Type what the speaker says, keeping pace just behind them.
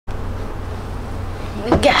We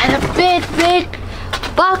got a big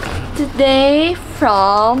box today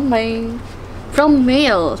from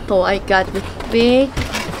mail. So I got this big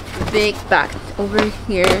box over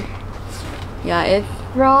here. Yeah, it's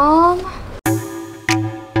from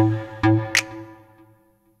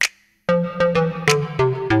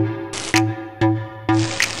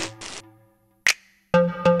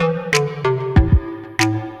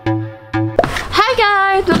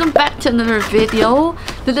welcome back to another video.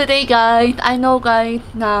 Today guys, I know guys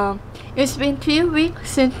na it's been 3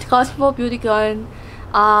 weeks since Cosmo BeautyCon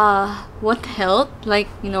was held. Like,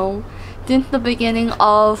 you know, since the beginning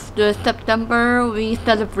of the September, we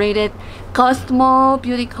celebrated Cosmo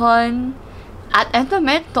BeautyCon at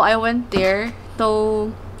Intimate. So I went there.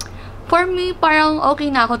 So for me, parang okay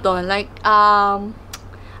na ako doon. Like,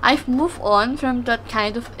 I've moved on from that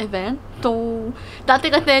kind of event. So, dati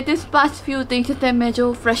kasi this past few days kasi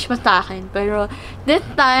medyo fresh pa sa akin. Pero, this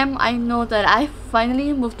time, I know that I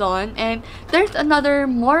finally moved on. And there's another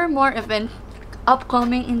more event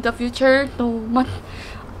upcoming in the future. So, mas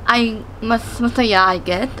masaya, I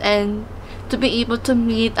guess. And to be able to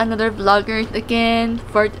meet another vloggers again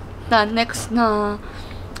for the next na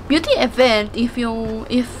beauty event if you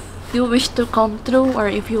wish to come through, or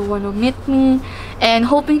if you want to meet me, and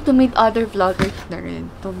hoping to meet other vloggers na rin.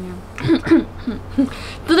 So, yeah.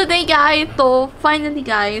 So today guys, so finally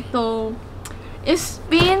guys, so it's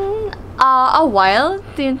been a while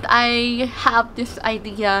since I have this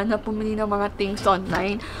idea na pumili ng mga things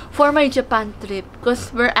online for my Japan trip,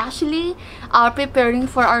 because we're actually preparing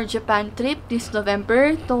for our Japan trip this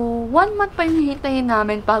November. So 1 month pa yung hihintayin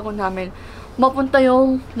namin bago namin mapunta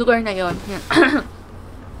yung lugar na yon. Yeah.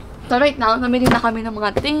 So right now, namili na kami ng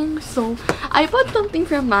mga things. So I bought something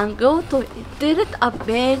from Mango. So it did it a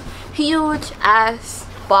big, huge ass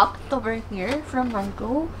box over here from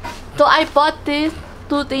Mango. So I bought this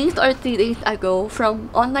 2 days or 3 days ago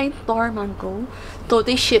from online store Mango. So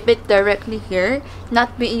they ship it directly here.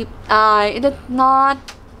 It is not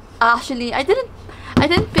actually. I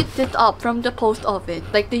didn't pick this up from the post office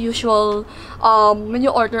like the usual. When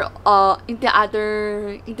you order in the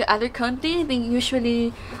other country, they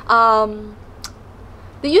usually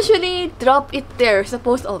drop it there sa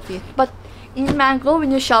post office. But in Mango,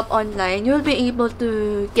 when you shop online, you'll be able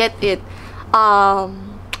to get it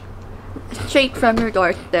straight from your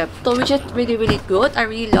doorstep. So which is really good. I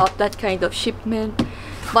really love that kind of shipment.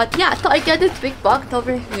 But yeah, so I got this big box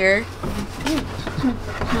over here.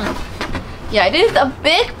 Yeah, it is a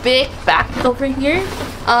big box over here.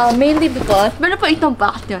 Mainly because meron pa itong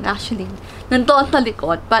box yun actually. Nandoon sa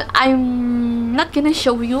likod. But I'm not gonna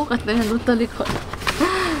show you kasi nandoon sa likod.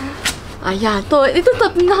 Ayan. So, ito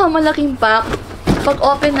sa pinakamalaking box. Pag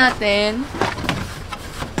open natin,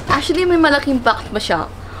 actually may malaking box ba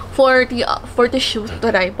siya for the shoes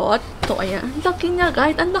that I bought. So, ayan. Ang laki niya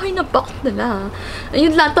guys. Ang laki na box nila.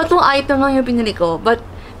 Ayun lang. Tatlong item lang yung pinili ko. But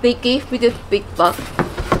they gave me this big box.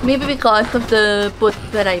 Maybe because of the boot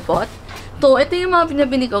that I bought. So, ito yung mga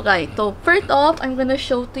pinabili ko, guys. So, first off, I'm gonna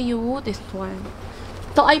show to you this one.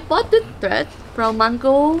 So, I bought this dress from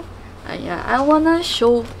Mango. Ayan. I wanna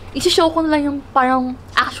show. Isi-show ko na lang yung parang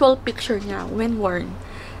actual picture niya when worn.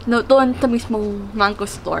 No, doon sa mismong Mango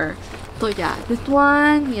store. So, yeah. This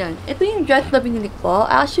one. Yan. Ito yung dress na binili ko.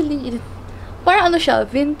 Actually, it is parang ano siya,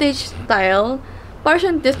 vintage style. Parang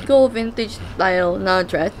siyang disco vintage style na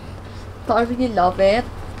dress. So, I really love it.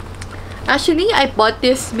 Actually, I bought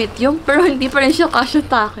this medium, pero hindi pa rin siya kasya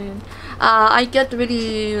sa akin. I got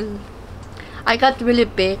really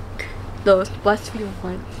big those past few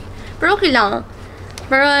months. Pero okay lang.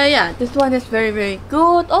 Pero yeah, this one is very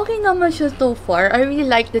good. Okay naman siya so far. I really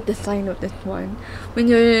like the design of this one.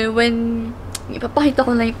 When ipapakita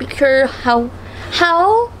ko na yung picture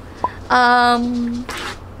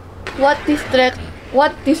what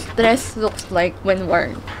this dress looks like when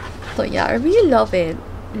worn. So yeah, I really love it.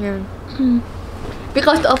 Yeah.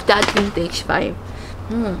 Because of that vintage vibe.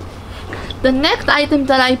 The next item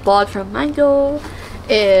that I bought from Mango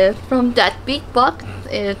is from that big box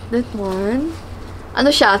is this one.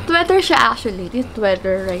 Ano siya? Sweater siya actually. This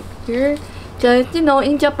sweater right here. Because, you know,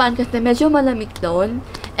 in Japan kasi medyo malamig doon.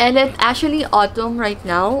 And it's actually autumn right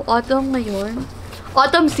now. Autumn ngayon.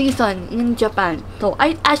 Autumn season in Japan. So,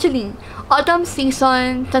 autumn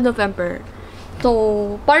season sa November.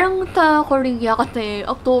 So, parang sa Korea kasi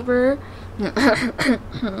October.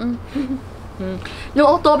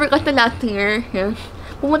 No, October kasi last year. Yeah.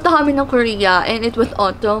 Pumunta kami ng Korea and it was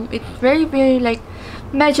autumn. It's very like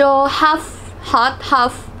medyo half hot,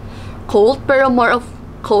 half cold, pero more of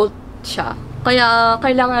cold siya. Kaya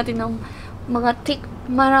kailangan natin ng mga thick,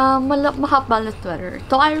 mahaba na sweater.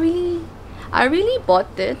 So I really bought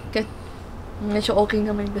it. Medyo okay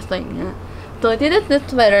naman yung design niya. So, this is the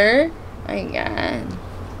sweater. Ayan.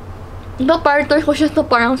 Na-partner ko siya sa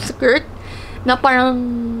parang skirt. Na parang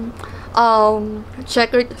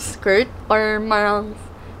checkered skirt. Or parang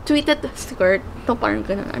tweeted skirt. So, parang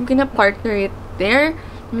ganun. I'm gonna partner it there.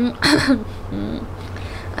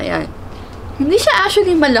 Ayan. Hindi siya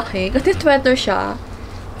actually malaki. Kasi sweater siya.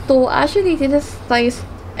 So, actually, this is size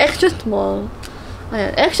extra small.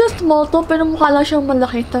 Ayan. Extra small to, pero mukha lang siyang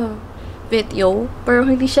malaki sa video. Pero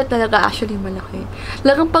hindi siya talaga actually malaki.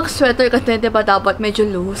 Lagang pag sweater kasi, diba, dapat medyo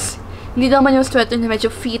loose. Hindi naman yung sweater na medyo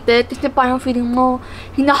fitted. Kasi parang feeling mo,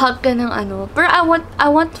 hinahag ka ng ano. Pero I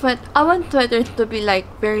want sweaters to be like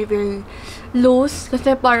very, very loose.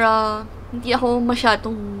 Kasi para hindi ako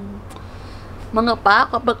masyadong mga pa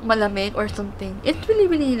kapag malamig or something. It's really,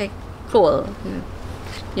 really like cool.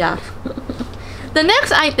 Yeah. The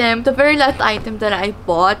next item, the very last item that I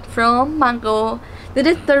bought from Mango, that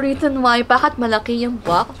is the reason why bakit malaki yung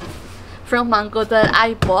box from Mango that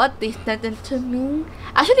I bought. They sent it to me.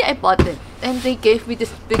 Actually, I bought it. And they gave me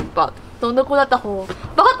this big box. So, nagulat ako.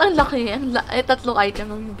 Bakit ang laki? Tatlong item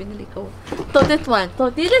lang yung binili ko. So, this one. So,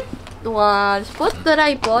 this is one spot that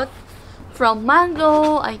I bought from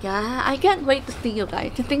Mango. Ayan. I can't wait to see you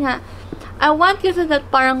guys. Kasi nga, I want kasi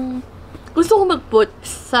that parang gusto ko mag-boots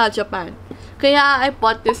sa Japan. Kaya, I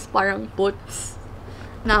bought this parang boots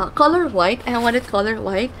na color white. I wanted color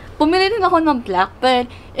white. Pumili din ako ng black, but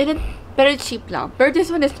it is very cheap lang. But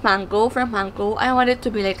this one is Mango, from Mango. I want it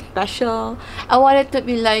to be like special. I want it to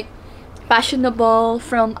be like fashionable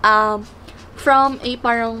from a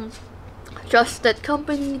parang trusted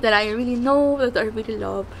company that I really know, that I really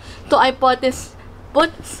love. So I bought this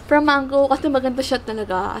boots from Mango kasi maganda siya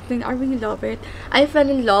talaga. I think I really love it. I fell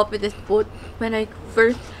in love with this boot when I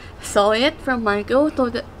first saw it from Mango.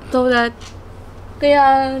 So that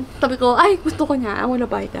kaya sabi ko, ay, gusto ko niya. I wanna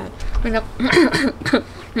buy that.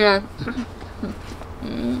 Yan.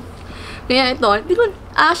 Kaya ito, hindi ko,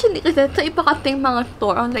 actually, kasi sa iba kasing mga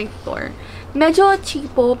store, online store, medyo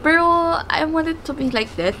cheapo, pero I want it to be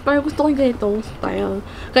like this. Pero gusto ko yung ganitong style.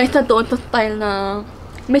 Kaysa doon sa style na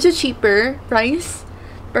medyo cheaper price.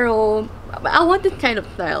 Pero, I want this kind of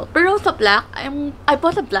style. Pero sa black, I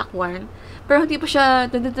bought a black one. Pero hindi pa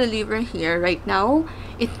siya deliver here right now.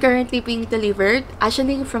 It's currently being delivered.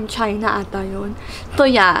 Actually, from China ata yun. So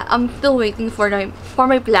yeah, I'm still waiting for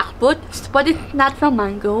my black boots. But it's not from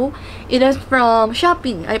Mango. It is from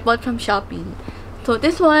Shopee. I bought from Shopee. So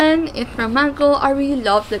this one is from Mango. I really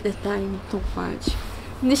love the design so much.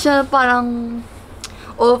 Hindi siya parang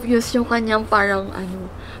obvious yung kanyang parang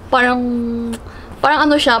ano. Parang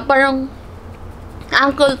ano siya. Parang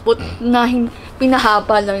ankle boot na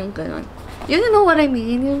pinahaba lang yung ganon. You know what I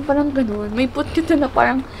mean? Yung parang ganun. May boot kasi na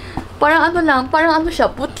parang ano lang, parang ano siya,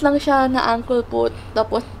 boot lang siya na ankle boot.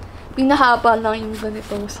 Tapos, pinahaba lang yung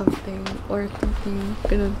ganito something or something.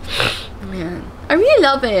 Ganun. Ayan. I really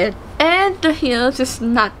love it. And the heels is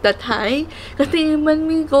not that high. Kasi when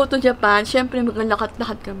we go to Japan, syempre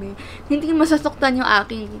maglalakad-lakad kami. Hindi masasaktan yung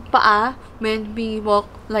aking paa when we walk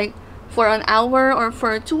like for an hour or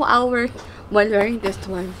for 2 hours while wearing this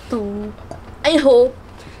one. So, I hope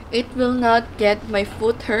it will not get my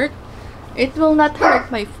foot hurt. It will not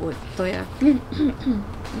hurt my foot. So, yeah.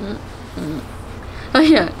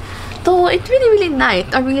 Ayan. So, it's really, really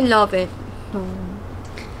nice. I really love it.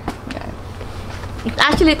 Yeah. It's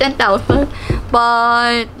actually 10,000.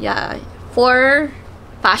 But, yeah. For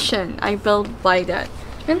fashion, I will buy that.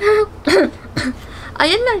 And,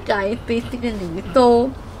 ayan lang guys, basically.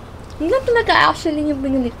 So, hindi lang talaga actually yung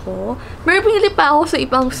binili ko. Pero binili pa ako sa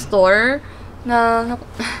ibang store na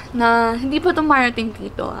hindi pa dumarating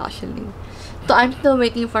dito actually. So I'm still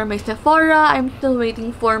waiting for my Sephora, I'm still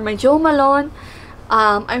waiting for my Jo Malone,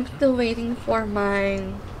 I'm still waiting for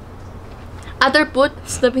my other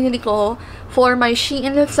boots na binili ko for my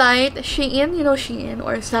Shein site. Shein, you know Shein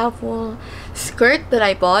or Safol skirt that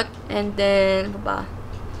I bought, and then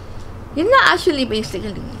yun na actually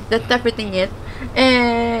basically. That's everything it.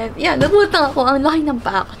 And yeah, nagulat ako, ang laki ng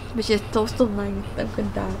back, which is so nice. Ang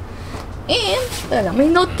ganda. And, wala, may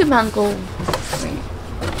note to Mango. Wait.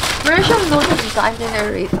 Meron siyang note dito. I'm gonna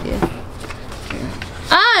rate this.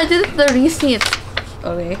 Ah, this is the receipt.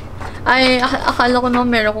 Okay. Akala ko na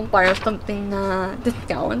meron kong parang something na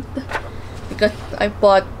discount. Because I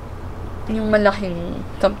bought yung malaking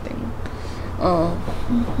something. Oh.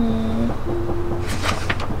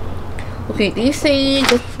 Okay, they say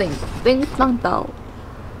this thing. Thanks lang daw.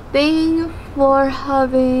 Thanks for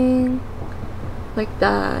having like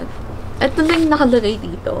that. Ito lang nakalagay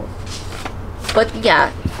dito. But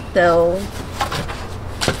yeah, so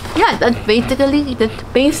yeah, that's basically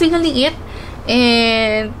it.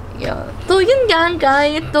 And Yeah. So, yun nga,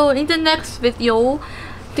 guys. So, in the next video,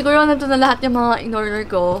 siguro na na lahat yung mga in-order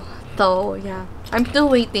ko. So, yeah. I'm still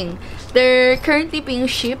waiting. They're currently being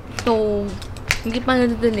shipped. So, hindi pa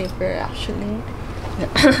na-deliver, actually.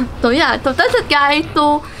 So, yeah. So, that's it, guys.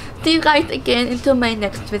 So, see you guys again into my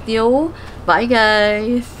next video. Bye,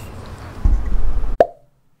 guys.